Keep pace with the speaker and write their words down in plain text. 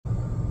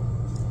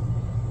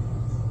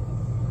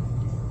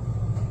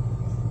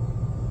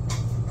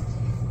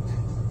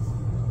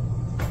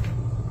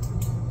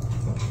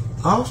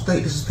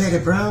Allstate, this is Patty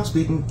Brown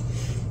speaking.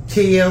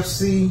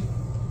 KFC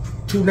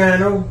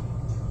 290.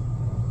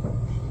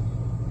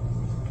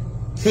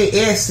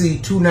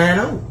 KSC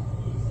 290.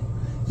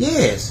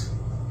 Yes.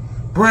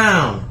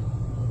 Brown.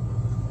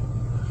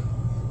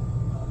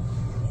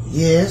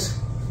 Yes.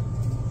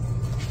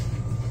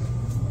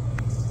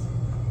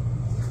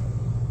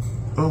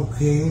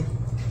 Okay.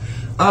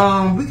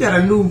 We got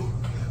a new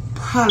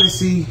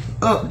policy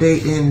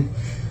update, and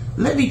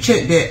let me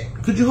check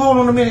that. Could you hold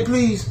on a minute,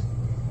 please?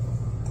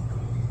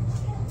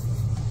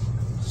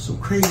 Some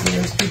crazy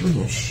ass people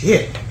here.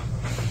 Shit.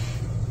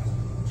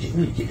 Get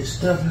me to get this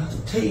stuff off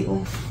the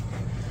table.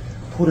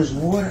 Pour this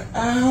water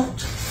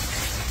out.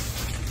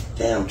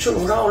 Damn,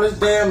 chilling with all this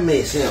damn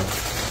mess here.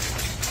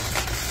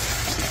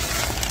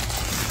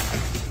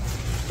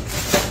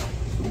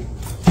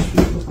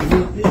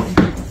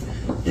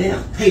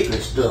 Damn paper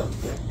stuff.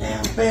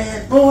 Damn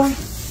bad boy.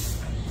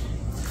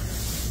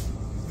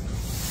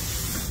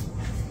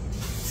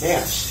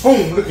 Damn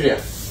spoon, look at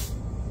that.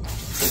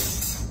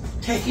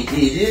 Take it,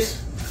 this.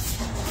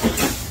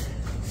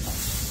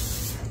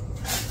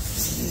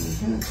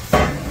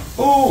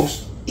 Oh,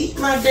 eat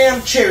my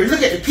damn cherry.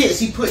 Look at the pits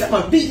he put. I'm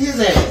gonna beat his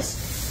ass.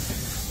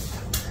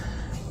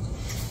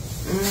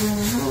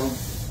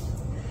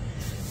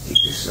 Get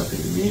this up in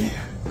a minute.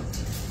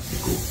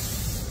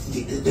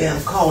 Get the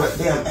damn call that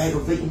damn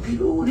aggravating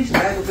people. Ooh, these some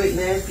aggravating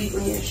ass people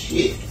here.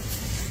 Shit.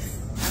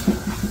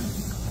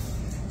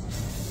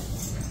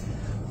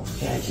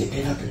 Okay, I get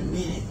that up in a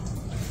minute.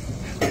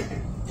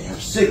 Damn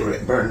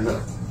cigarette burning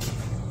up.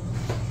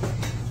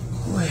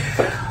 Well,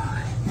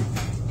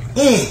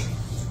 yeah.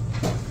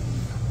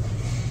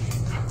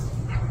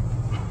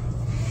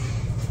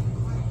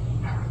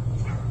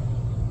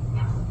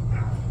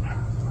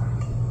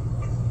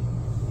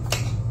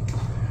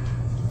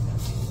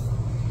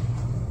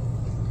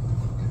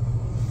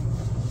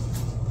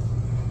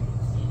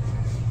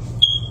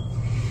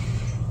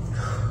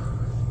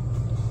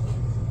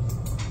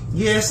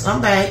 Yes,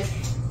 I'm back.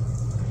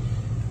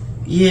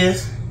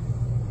 Yes.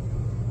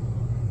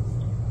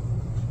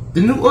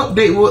 The new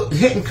update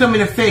hadn't come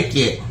in effect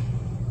yet.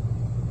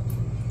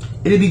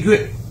 It'll be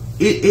good.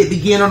 It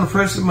began on the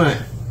 1st of the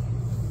month.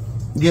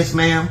 Yes,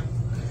 ma'am.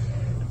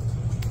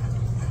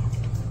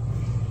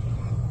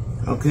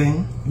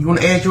 Okay. You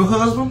want to add your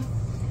husband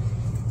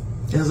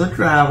as a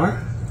driver?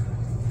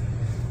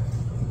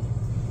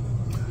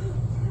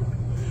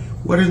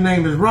 What his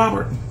name is?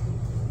 Robert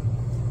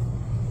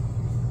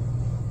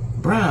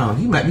Brown.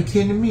 He might be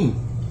kidding me.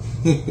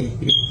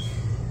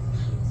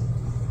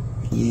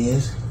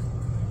 Yes.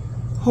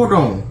 Hold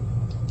on.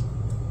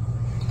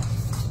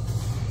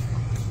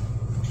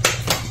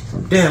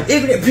 Some damn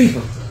ignorant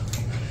people.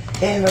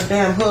 And no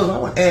damn husband. I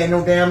won't add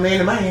no damn man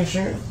to my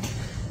insurance.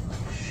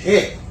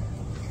 Shit.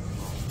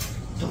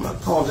 Somebody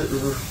calls it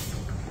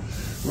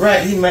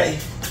right. He might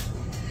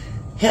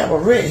have a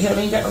wreck. Hell,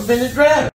 ain't got no business driving.